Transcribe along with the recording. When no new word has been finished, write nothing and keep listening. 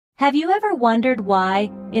Have you ever wondered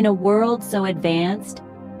why, in a world so advanced,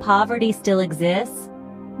 poverty still exists?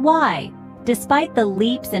 Why, despite the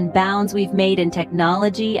leaps and bounds we've made in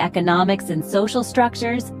technology, economics, and social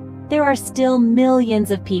structures, there are still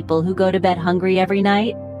millions of people who go to bed hungry every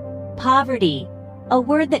night? Poverty, a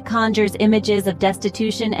word that conjures images of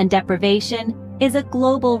destitution and deprivation, is a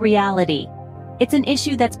global reality. It's an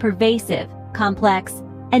issue that's pervasive, complex,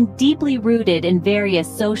 and deeply rooted in various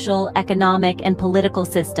social, economic, and political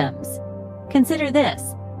systems. Consider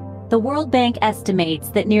this. The World Bank estimates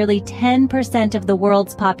that nearly 10% of the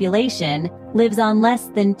world's population lives on less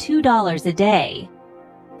than $2 a day.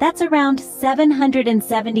 That's around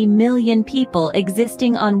 770 million people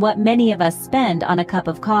existing on what many of us spend on a cup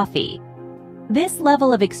of coffee. This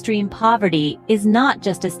level of extreme poverty is not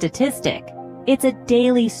just a statistic, it's a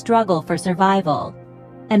daily struggle for survival.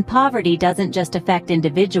 And poverty doesn't just affect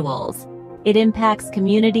individuals, it impacts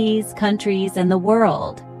communities, countries, and the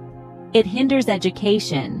world. It hinders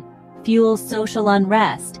education, fuels social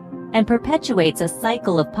unrest, and perpetuates a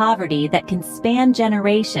cycle of poverty that can span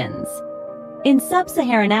generations. In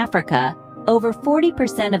sub-Saharan Africa, over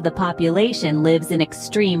 40% of the population lives in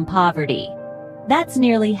extreme poverty. That's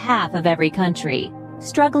nearly half of every country,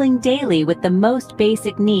 struggling daily with the most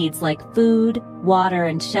basic needs like food, water,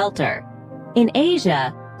 and shelter. In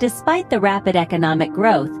Asia, despite the rapid economic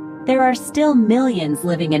growth, there are still millions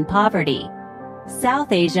living in poverty.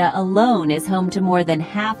 South Asia alone is home to more than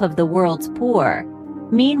half of the world's poor.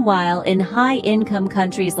 Meanwhile, in high-income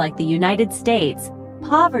countries like the United States,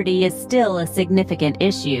 poverty is still a significant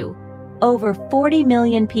issue. Over 40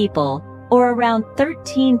 million people, or around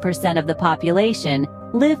 13% of the population,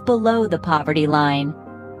 live below the poverty line.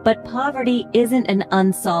 But poverty isn't an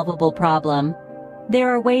unsolvable problem. There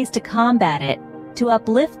are ways to combat it, to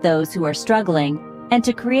uplift those who are struggling, and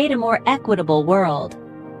to create a more equitable world.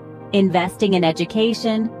 Investing in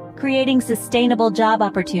education, creating sustainable job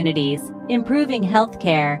opportunities, improving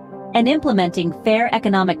healthcare, and implementing fair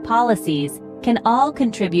economic policies can all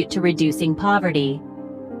contribute to reducing poverty.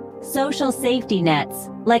 Social safety nets,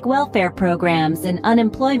 like welfare programs and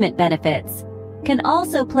unemployment benefits, can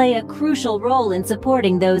also play a crucial role in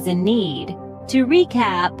supporting those in need. To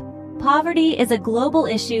recap, poverty is a global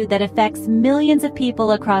issue that affects millions of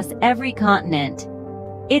people across every continent.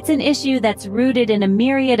 It's an issue that's rooted in a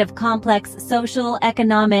myriad of complex social,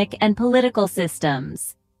 economic, and political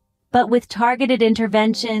systems. But with targeted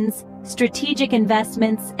interventions, strategic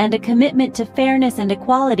investments, and a commitment to fairness and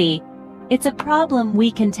equality, it's a problem we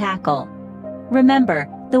can tackle. Remember,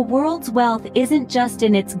 the world's wealth isn't just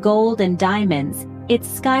in its gold and diamonds, its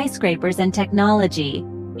skyscrapers and technology.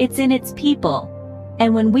 It's in its people.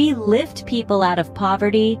 And when we lift people out of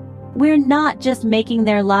poverty, we're not just making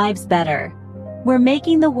their lives better. We're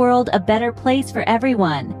making the world a better place for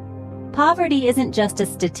everyone. Poverty isn't just a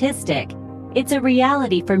statistic, it's a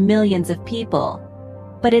reality for millions of people.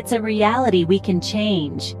 But it's a reality we can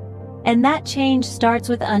change. And that change starts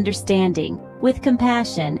with understanding, with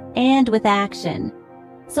compassion, and with action.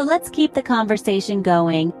 So let's keep the conversation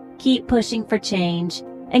going, keep pushing for change,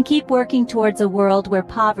 and keep working towards a world where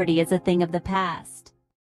poverty is a thing of the past.